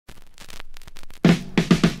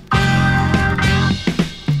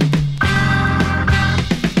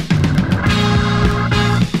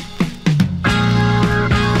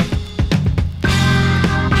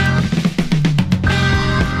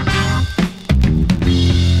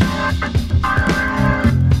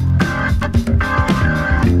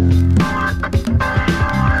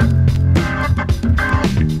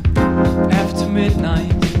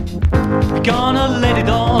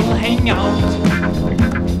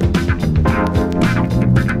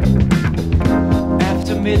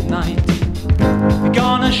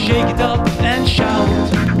gonna shake it up and shout.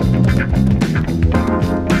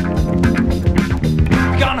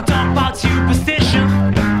 We're gonna talk about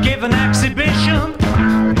superstition, give an exhibition.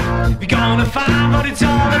 We're gonna find what it's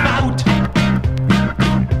all about.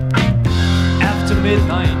 After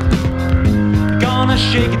midnight, we're gonna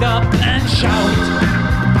shake it up and shout.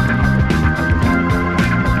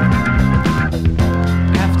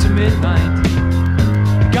 After midnight,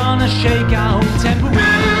 we're gonna shake out tambourine.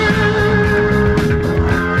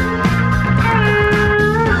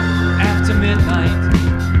 After midnight,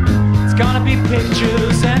 it's gonna be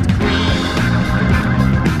pictures and cream.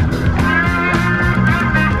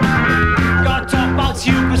 Gotta talk about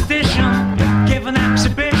superstition, give an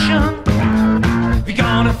exhibition. We're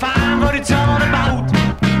gonna find what it's all about.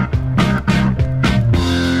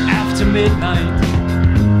 After midnight,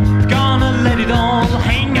 we're gonna let it all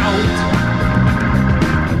hang out.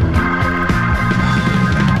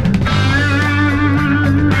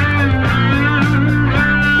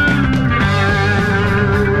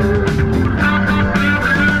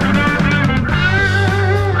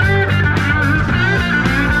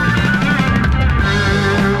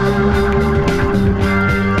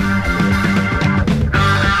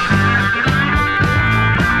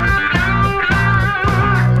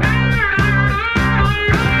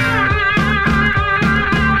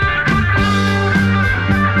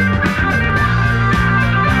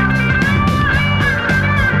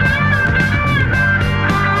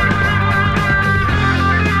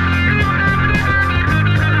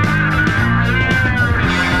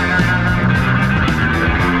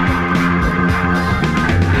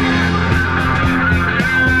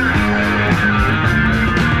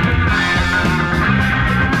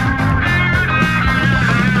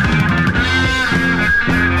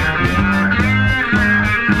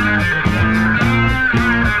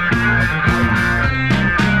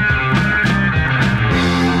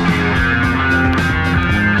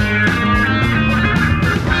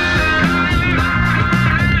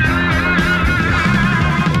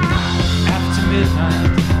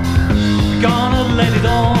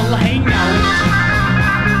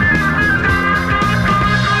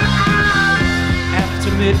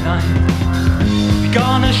 Midnight, we're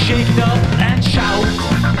gonna shake it up and shout.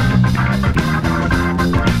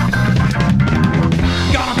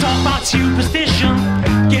 Gonna talk about superstition,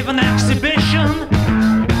 give an exhibition.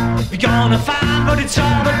 We're gonna find what it's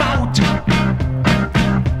all about.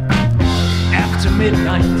 After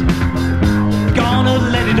midnight, we're gonna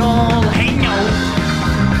let it all hang out.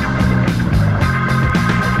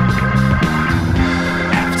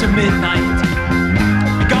 After midnight,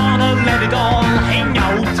 we're gonna let it all hang out.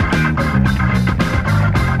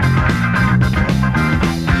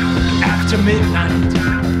 After midnight,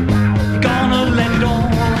 we're gonna let it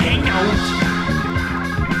all hang out.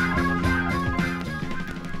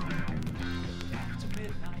 After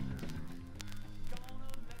midnight,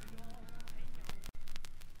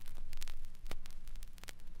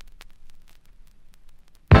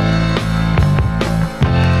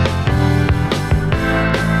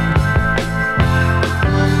 gonna let it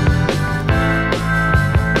all hang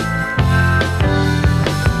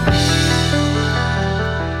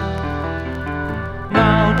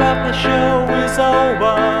the show is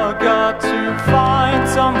over, got to find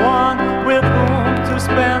someone with whom to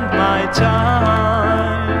spend my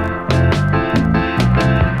time.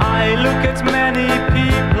 I look at many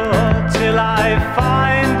people till I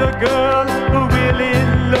find a girl who really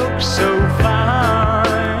looks so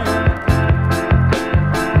fine.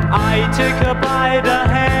 I take her by the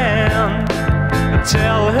hand,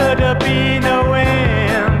 tell her to be no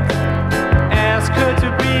end, ask her to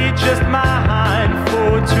be just mine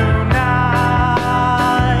for tonight.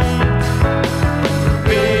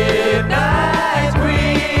 Midnight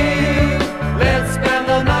queen, let's spend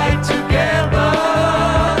the night together.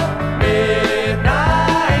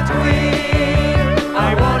 Midnight queen, I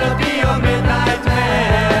wanna be your midnight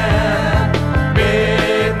man.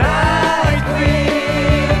 Midnight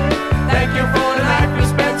queen, thank you for the night we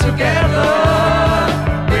spent together.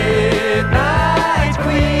 Midnight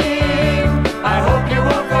queen, I hope you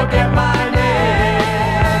won't forget my name.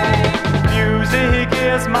 Music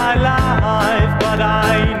is my life, but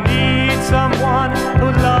I need someone who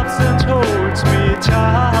loves and holds me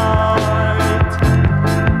tight.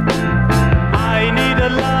 I need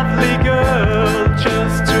a lovely girl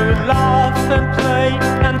just to laugh and play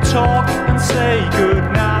and talk and say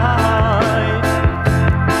goodnight.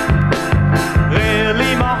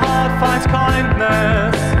 Really my heart finds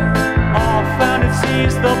kindness, often it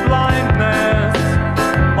sees the blindness,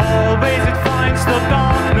 always it finds the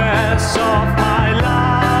darkness of my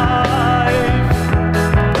life.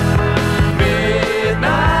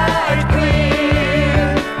 Midnight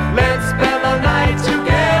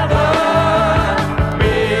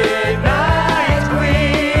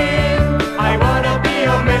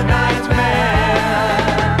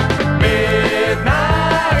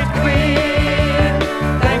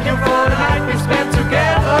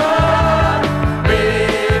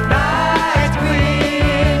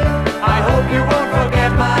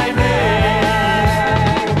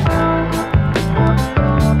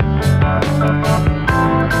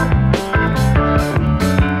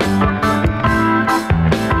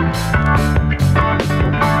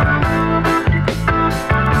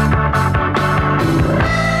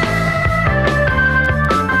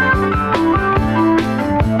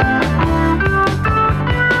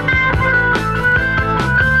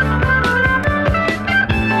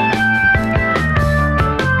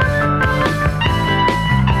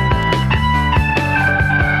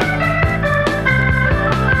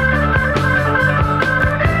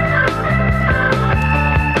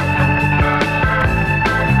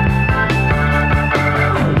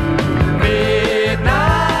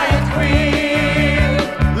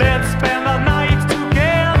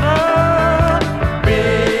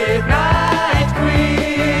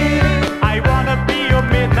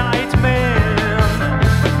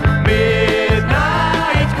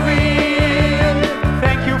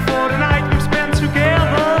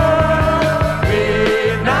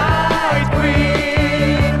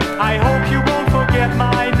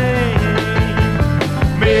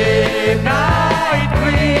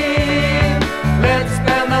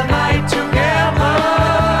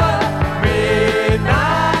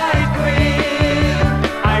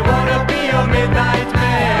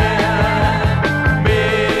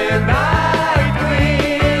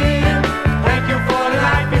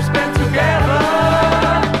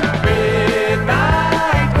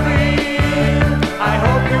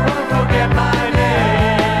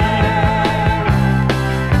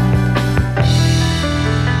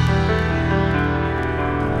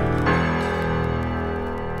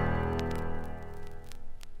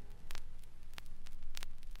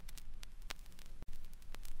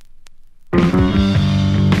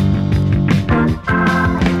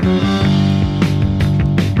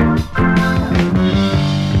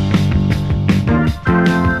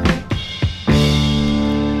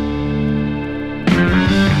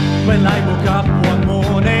Well, I woke up one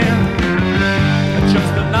morning,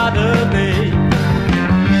 just another day.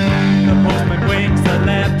 The postman wings a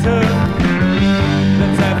letter.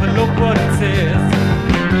 Let's have a look what it says.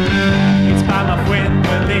 It's by my friend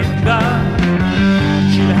Belinda.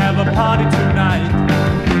 She'll have a party tonight.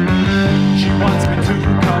 She wants me to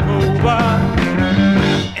come over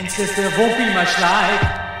and says there won't be much light.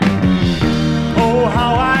 Oh,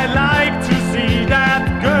 how I like to see that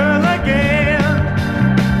girl again.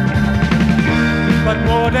 But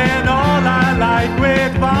more than all, I like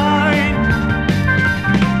red wine.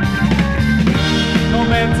 No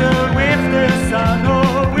matter if there's sun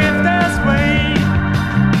or if there's rain,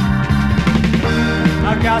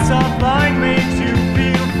 a glass of wine makes you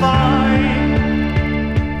feel fine.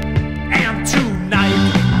 And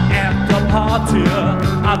tonight at the party,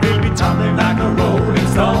 I will be tumbling like a rolling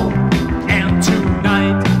stone. And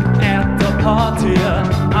tonight at the party,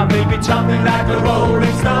 I will be tumbling like a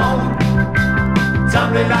rolling stone.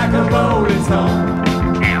 Tumbling like a rolling stone.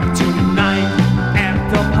 And tonight at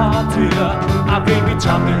the party, I will be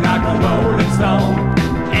tumbling like a rolling stone.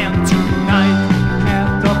 And tonight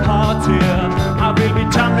at the party, I will be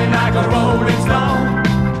tumbling like a rolling stone.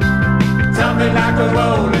 Tumbling like a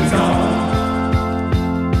rolling stone.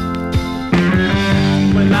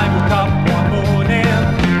 When I woke up one morning,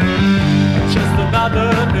 just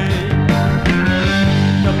another day.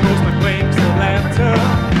 The postman waves a letter.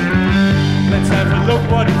 Let's have a look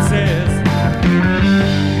what it says.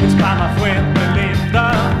 It's by my friend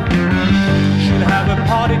Belinda. She'll have a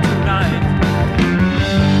party tonight.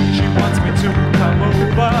 She wants me to come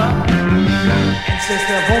over and says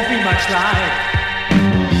there won't be much light.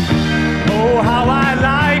 Oh, how I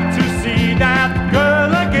like to see that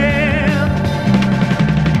girl again.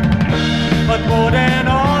 But more than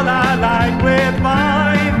all, I like red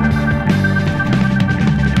wine.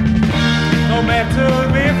 No matter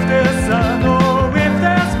if there's sun or if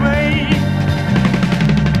there's rain,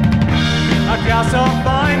 a glass of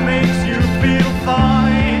wine makes you feel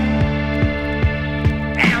fine.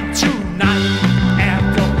 And tonight at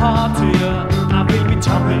the party, I will be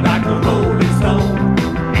tumbling like a rolling stone.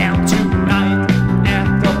 And tonight at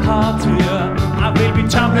the party, I will be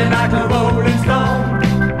tumbling like a rolling stone.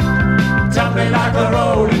 Tumbling like a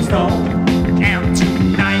rolling stone. And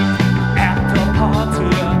tonight at the party,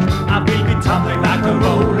 I will be tumbling like a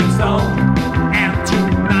rolling stone. And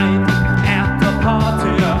tonight at the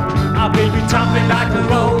party, I will be tumbling like a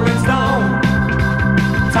rolling stone.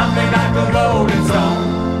 Tumbling like a rolling stone.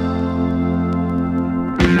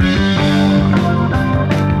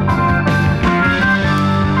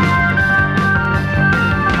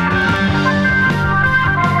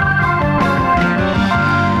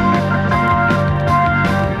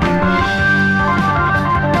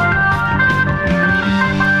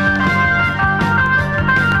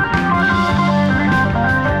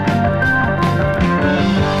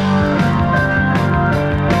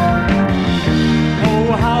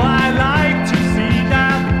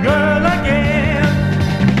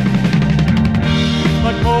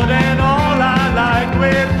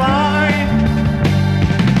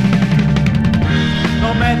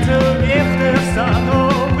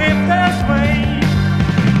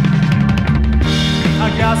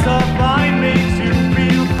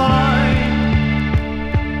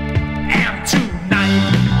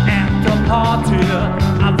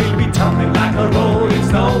 Tumbling like a rolling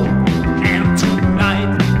stone. And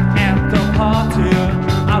tonight at the party,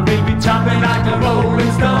 I will be tumbling like a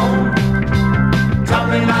rolling stone.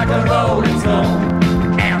 Tumbling like a rolling stone.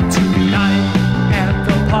 And tonight at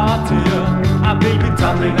the party, I will be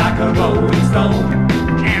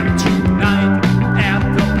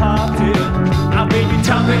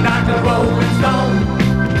tumbling like a rolling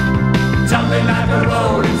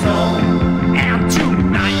stone. And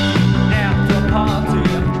tonight at the party,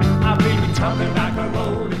 I will be tumbling like a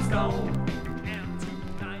rolling stone.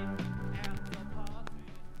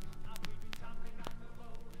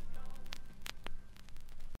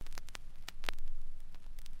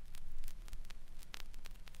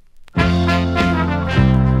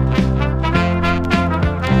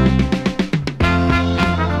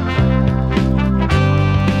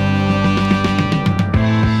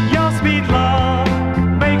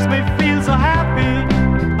 Makes me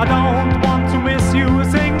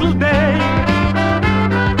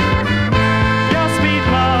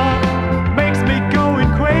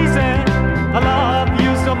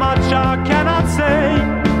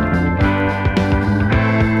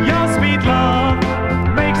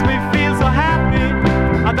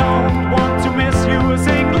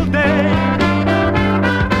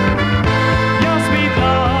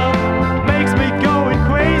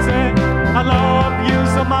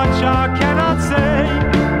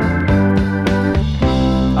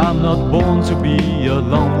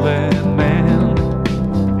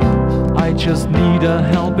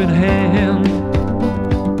hand.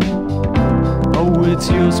 Oh, it's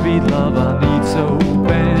your sweet love I need so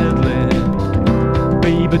badly.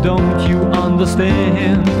 Baby, don't you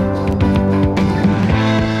understand?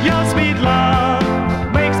 Your sweet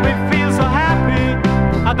love makes me feel so happy.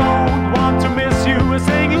 I don't want to miss you a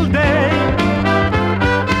single day.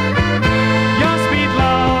 Your sweet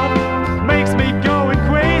love makes me going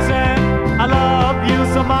crazy. I love you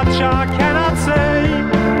so much I cannot say.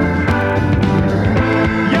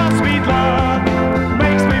 Your sweet love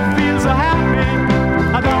makes me feel so happy.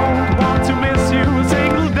 I don't want to miss you a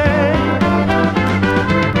single day.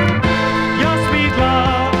 Your sweet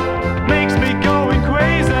love makes me going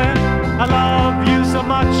crazy. I love you so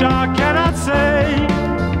much I cannot say.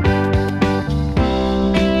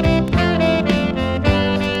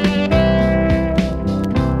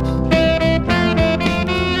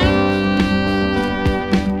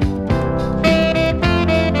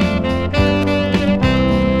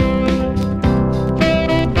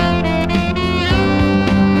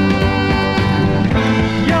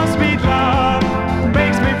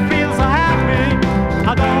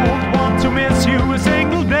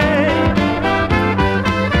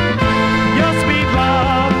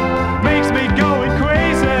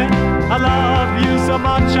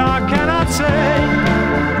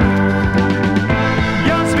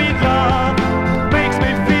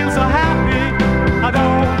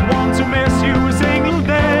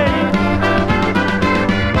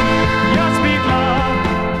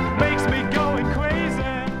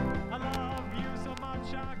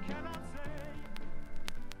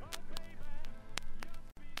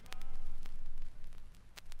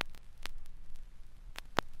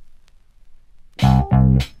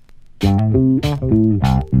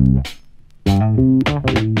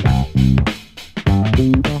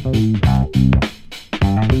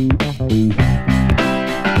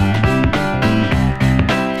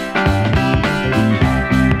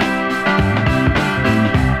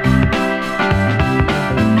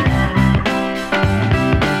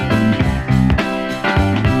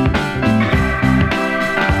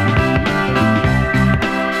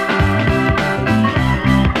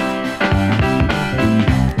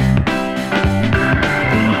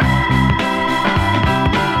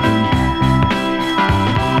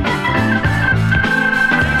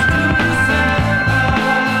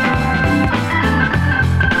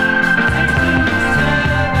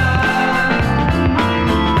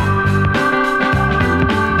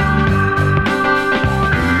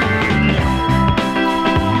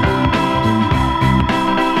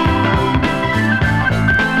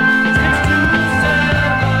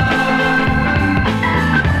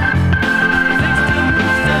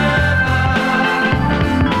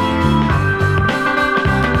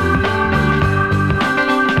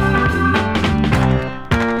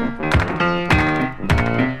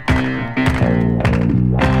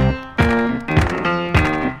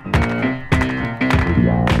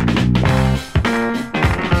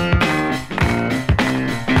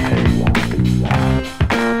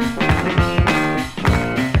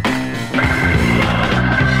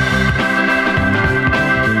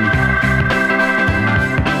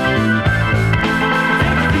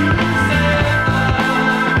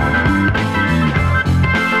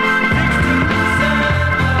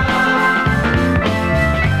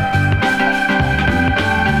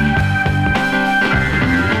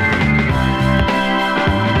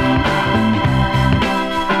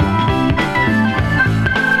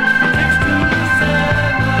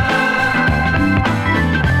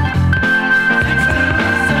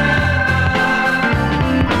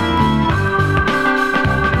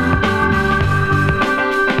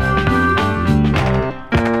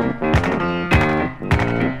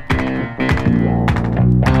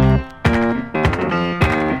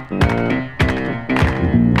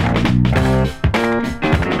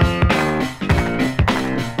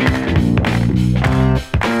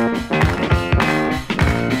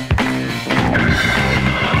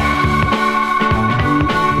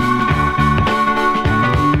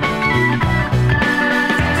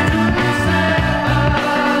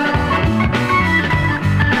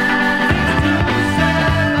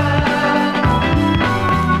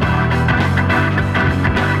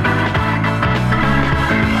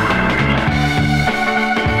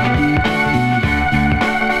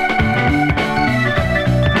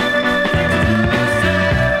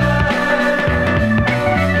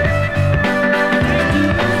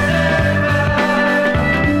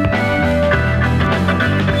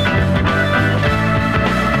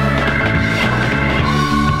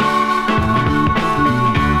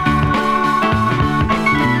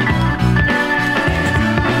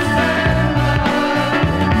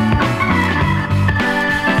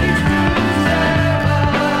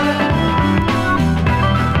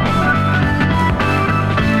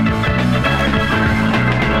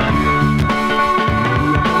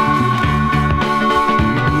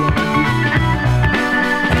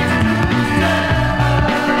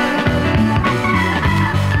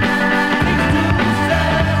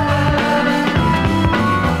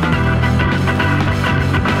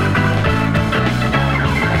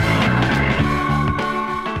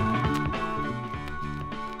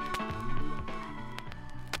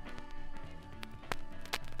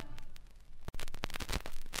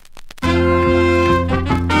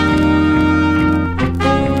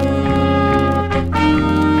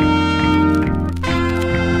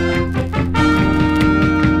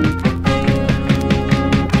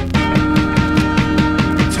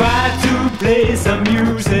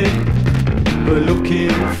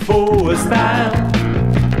 style.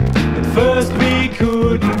 At first we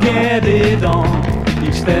couldn't get it on,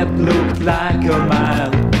 each step looked like a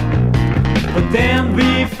mile. But then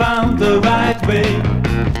we found the right way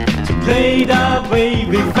to play the way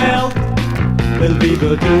we felt. Well, we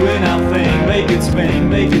were doing our thing, make it swing,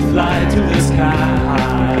 make it fly to the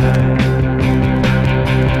sky.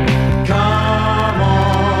 Come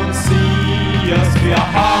on, see us, we are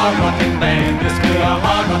hard rocking band, yes, we are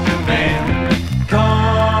hard rocking band.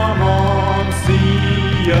 Come on,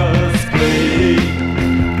 see us play.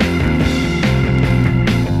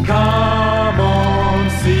 Come on,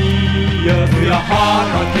 see us, we are hard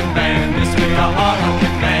rocking band, yes, we are hard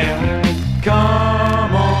rocking band.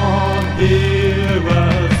 Come on, hear us.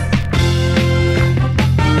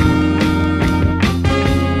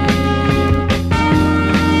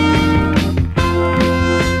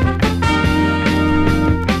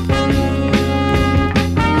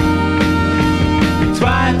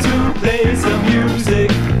 Play some music,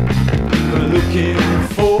 we're looking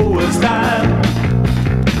for a style.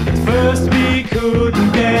 At first we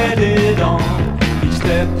couldn't get it on, each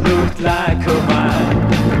step looked like a mile.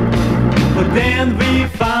 But then we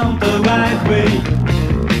found the right way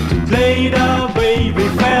to play the way we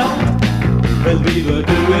felt. Well, we were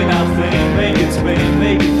doing our thing, make it swing,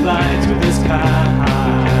 make it fly to the sky.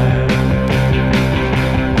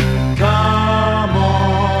 Come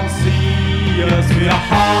on, see us, we are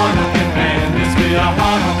hard rocking band, yes, we are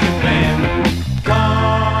hard rocking band.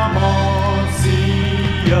 Come on,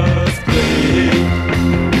 see us play.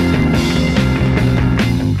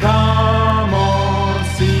 Come on,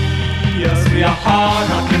 see us, we are hard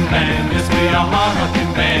rocking band, yes, we are hard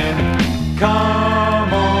rocking band.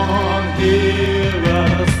 Come on, hear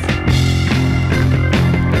us.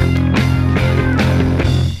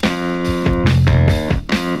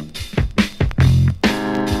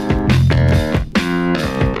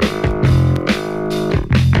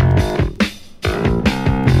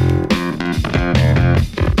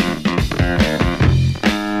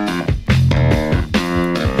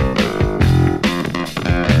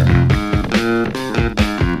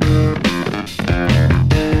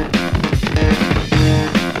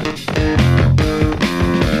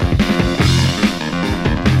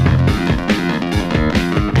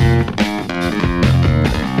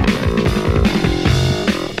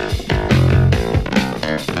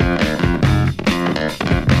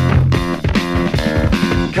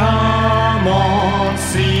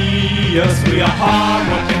 Yes, we are hard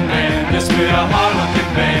rocking band, yes, we are hard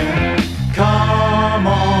rocking band. Come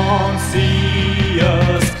on, see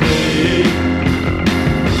us play.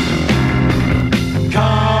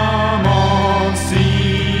 Come on,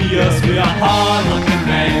 see us, we are hard rocking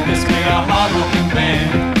band, yes, we are hard rocking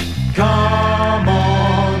band. Come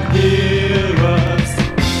on, hear us.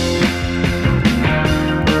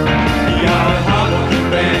 We are a hard rocking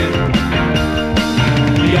band.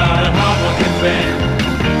 We are a hard rocking band.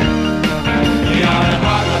 We are a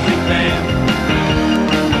hard rocking band.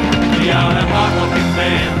 We are a hard rocking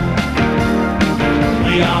band.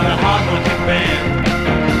 We are a hard rocking band.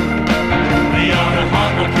 We are a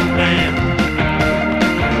hard rocking band.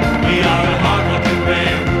 We are a hard rocking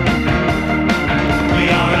band. We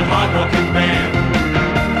are a hard rocking band.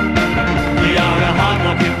 We are a hard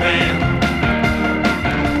rocking band.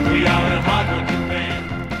 We are a hard rocking band.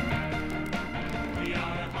 We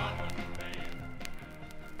are a hard rocking band.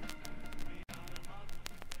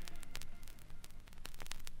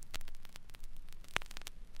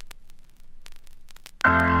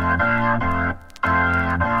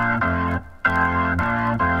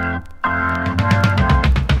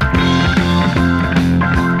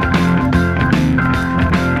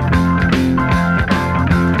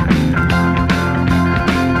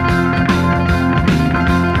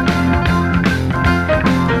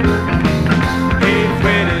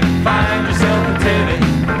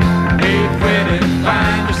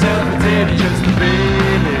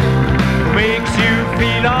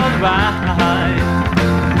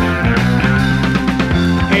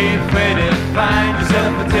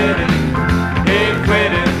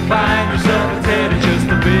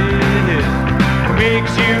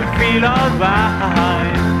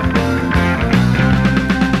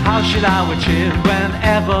 How should our children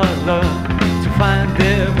ever learn to find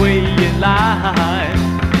their way in life?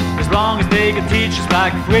 As long as they can teach us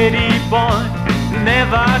like Freddie Boy, they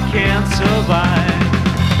never can survive.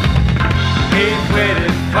 Hey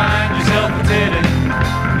Freddie, find yourself a teddy.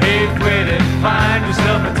 Hey Freddie, find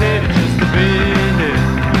yourself a teddy just a bit.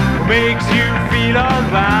 What makes you feel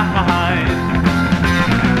alright?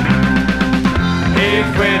 Hey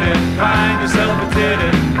Freddie, find yourself a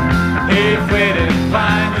teddy. Hey Freddie,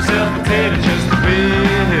 find yourself a teddy just a bit.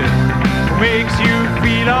 makes you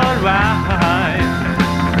feel alright.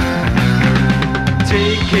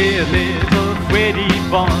 Take care, little Freddy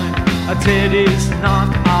boy, Teddy's not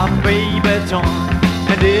our baby toy.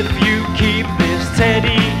 And if you keep this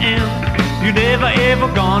Teddy in, you're never ever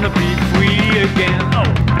gonna be free again. Oh.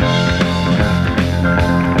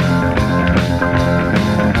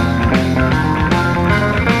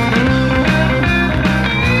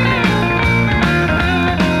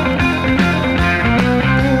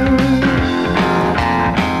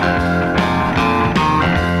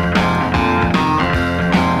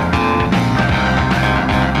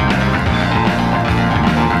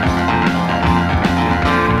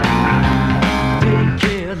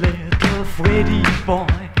 Freddy boy,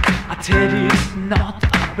 Teddy's not a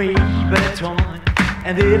baby toy.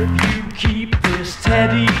 And if you keep this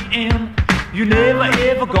Teddy in, you're never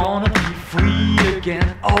ever gonna be free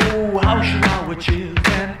again. Oh, how should our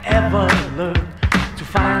children ever learn to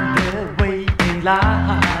find their way in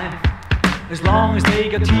life? As long as they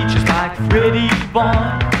got teachers like Freddy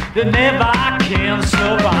boy, they never can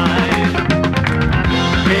survive.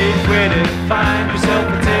 Hey Freddy, find yourself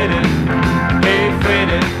a Teddy. Hey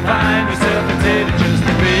Freddy, find yourself a Teddy just a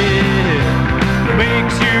bit.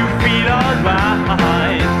 Makes you feel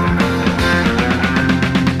alright.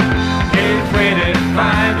 Hey Freddy,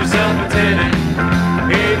 find yourself a Teddy.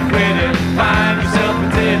 Hey Freddy, find yourself a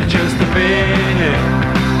Teddy just a bit.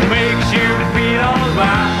 Makes you feel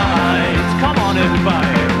alright. Come on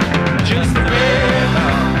everybody, just a bit.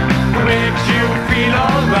 Makes you feel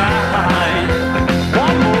alright.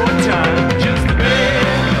 One more time, just a bit.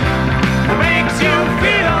 Makes you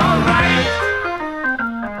feel alright.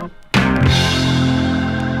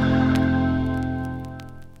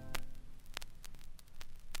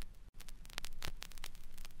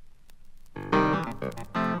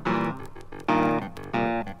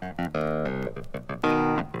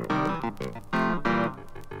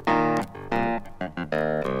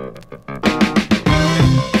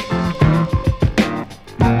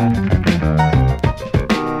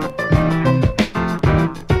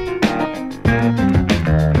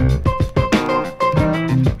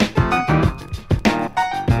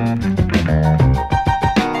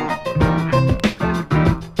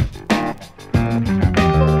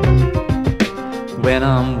 When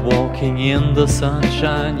I'm walking in the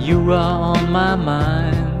sunshine, you are on my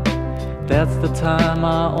mind. That's the time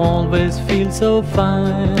I always feel so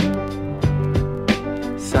fine.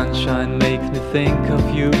 Sunshine makes me think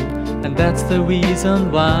of you, and that's the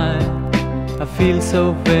reason why I feel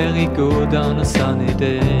so very good on a sunny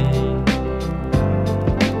day.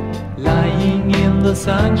 Lying in the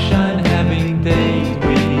sunshine, having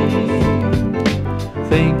daydreams.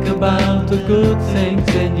 Think about the good things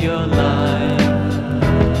in your life.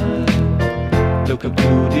 Look up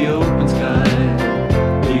to the open sky.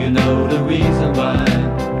 Do you know the reason why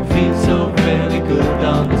you feel so very good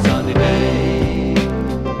on a sunny day?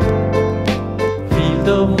 Feel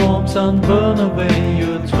the warm sun burn away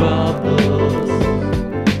your troubles.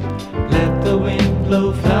 Let the wind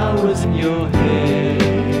blow flowers in your hair.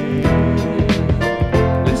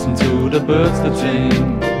 Listen to the birds that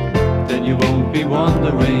sing, then you won't be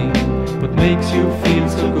wondering what makes you feel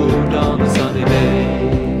so good on a sunny day.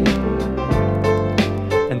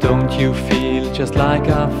 And don't you feel just like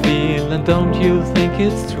I feel, and don't you think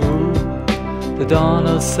it's true that on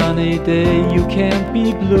a sunny day you can't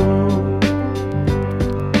be blue?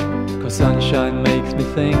 'Cause sunshine makes me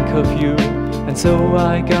think of you, and so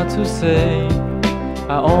I got to say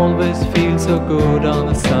I always feel so good on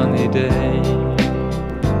a sunny day.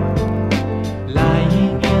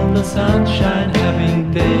 Lying in the sunshine,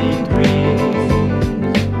 having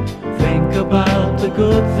daydreams. Think about the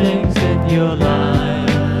good things in your life.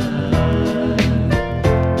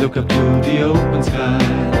 Look up to the open sky.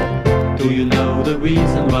 Do you know the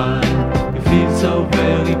reason why you feel so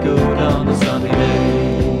very good on a sunny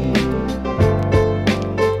day?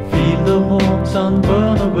 Feel the warm sun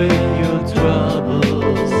burn away your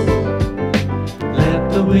troubles. Let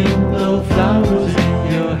the wind blow flowers in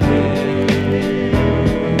your hair.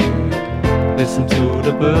 Listen to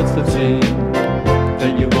the birds that sing,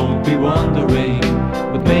 then you won't be wondering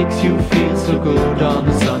what makes you feel so good on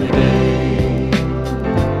a sunny day.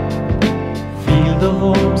 The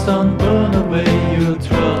warm sun burn away your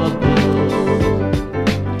troubles.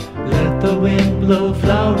 Let the wind blow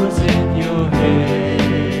flowers in your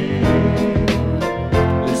hair.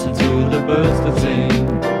 Listen to the birds that sing,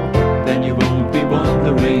 then you won't be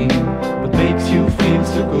wondering what makes you feel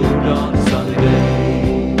so good on a sunny day.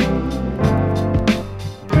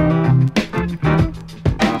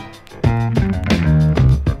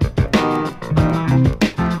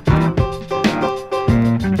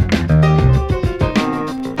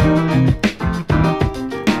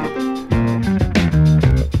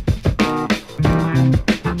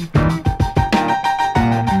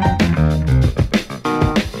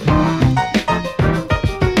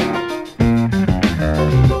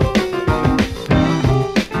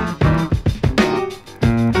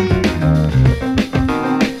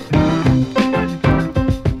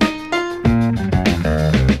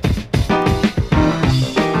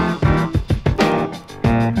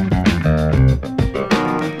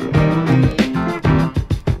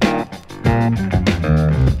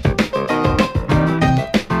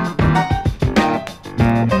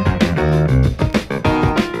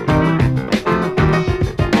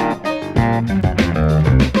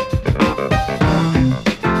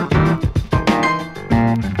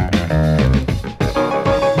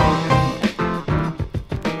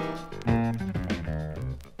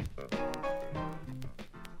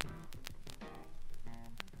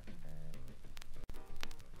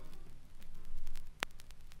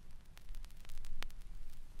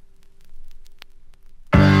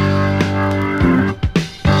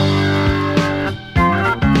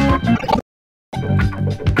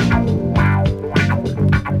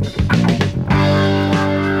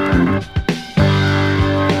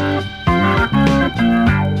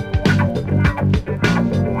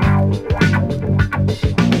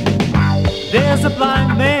 There's a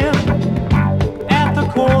blind man at the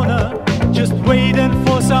corner, just waiting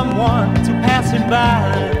for someone to pass him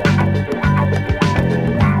by.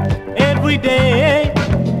 Every day,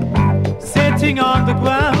 sitting on the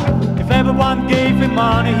ground, if everyone gave him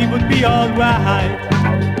money, he would be alright.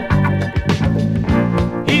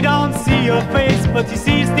 He don't see your face, but he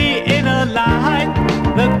sees the inner light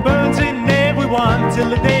that burns in everyone till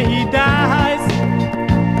the day he dies.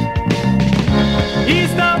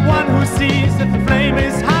 He's the one who sees if the flame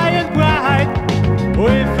is high and bright, or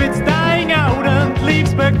if it's dying out and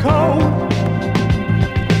leaves back cold.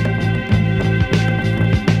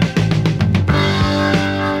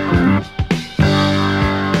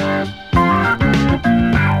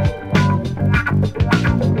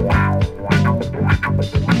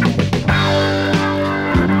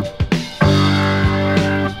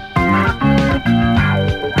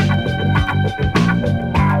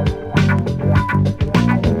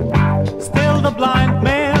 Blind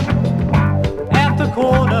man at the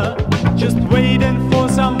corner, just waiting for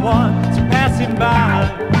someone to pass him by.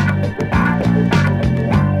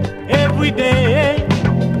 Every day,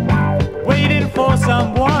 waiting for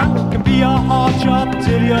someone can be a hard job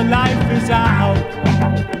till your life is out.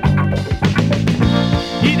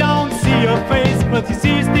 He don't see your face, but he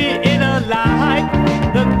sees the inner light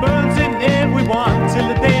that burns in everyone till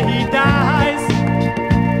the day he dies.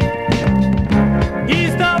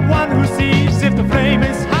 He's the one who sees if the flame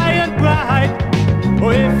is high and bright,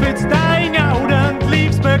 or if it's dying out and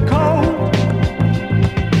leaves back cold.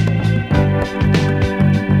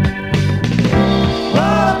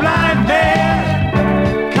 Oh, blind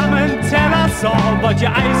man, come and tell us all what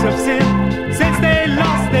your eyes have seen since they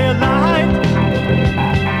lost their light.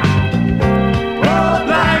 Oh,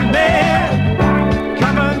 blind man,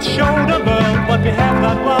 come and show the world what we have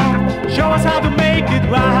done wrong. Show us how to make it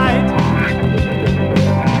right.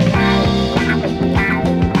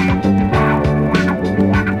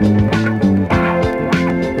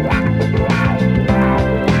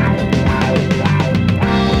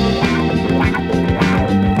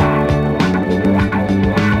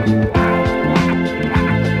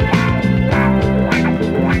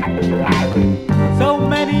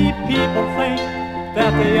 People think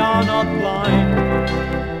that they are not blind.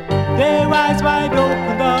 Their eyes wide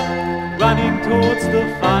opened up, running towards the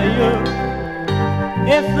fire.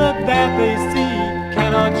 If the that they see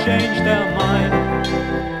cannot change their mind,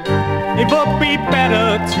 it would be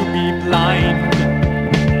better to be blind.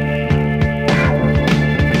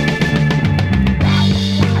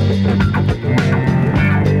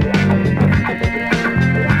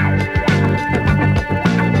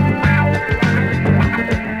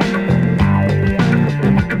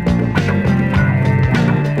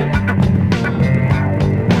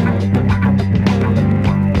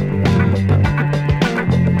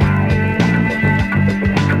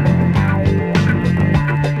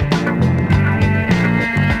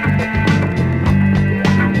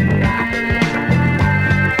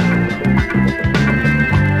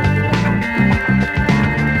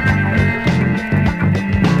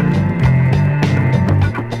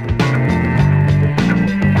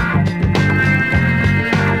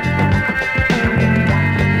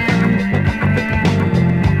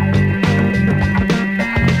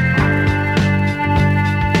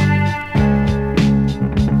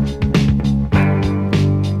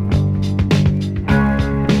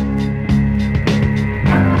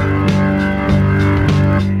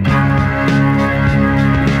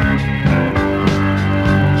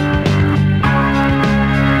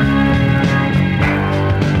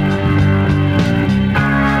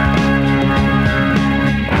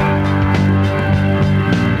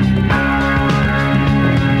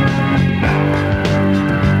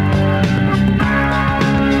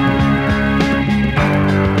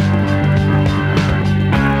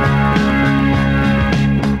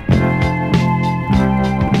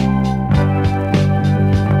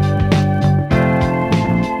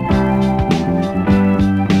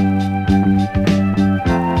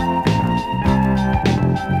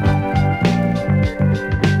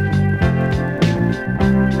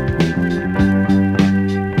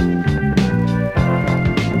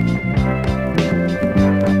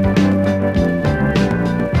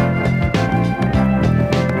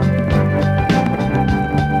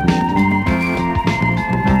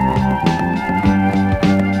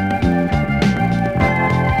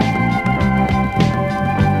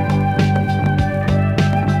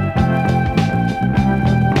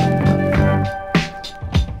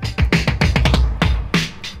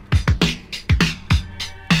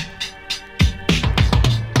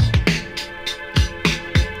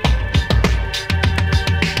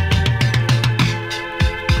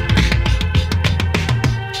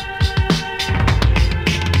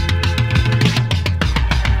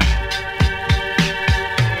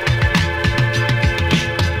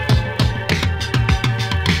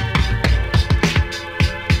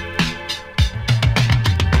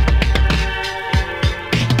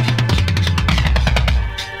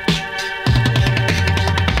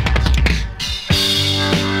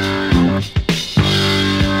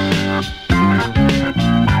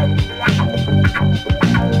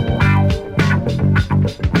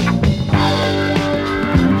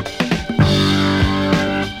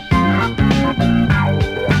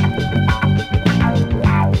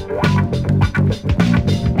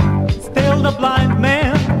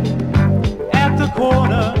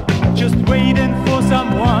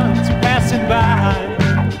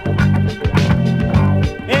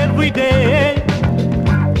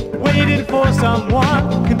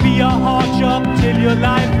 one can be a hard job till your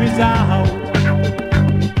life is out.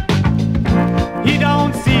 He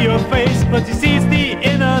don't see your face, but he sees the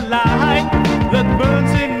inner light that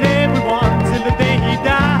burns in everyone till the day he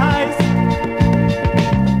dies.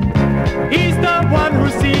 He's the one who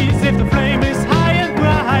sees if the flame is high and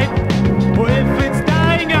bright, or if it's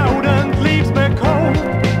dying out and leaves me cold.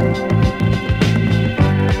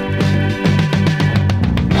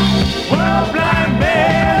 Well, blind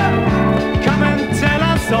man, come and tell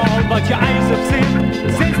us all, but your eyes have seen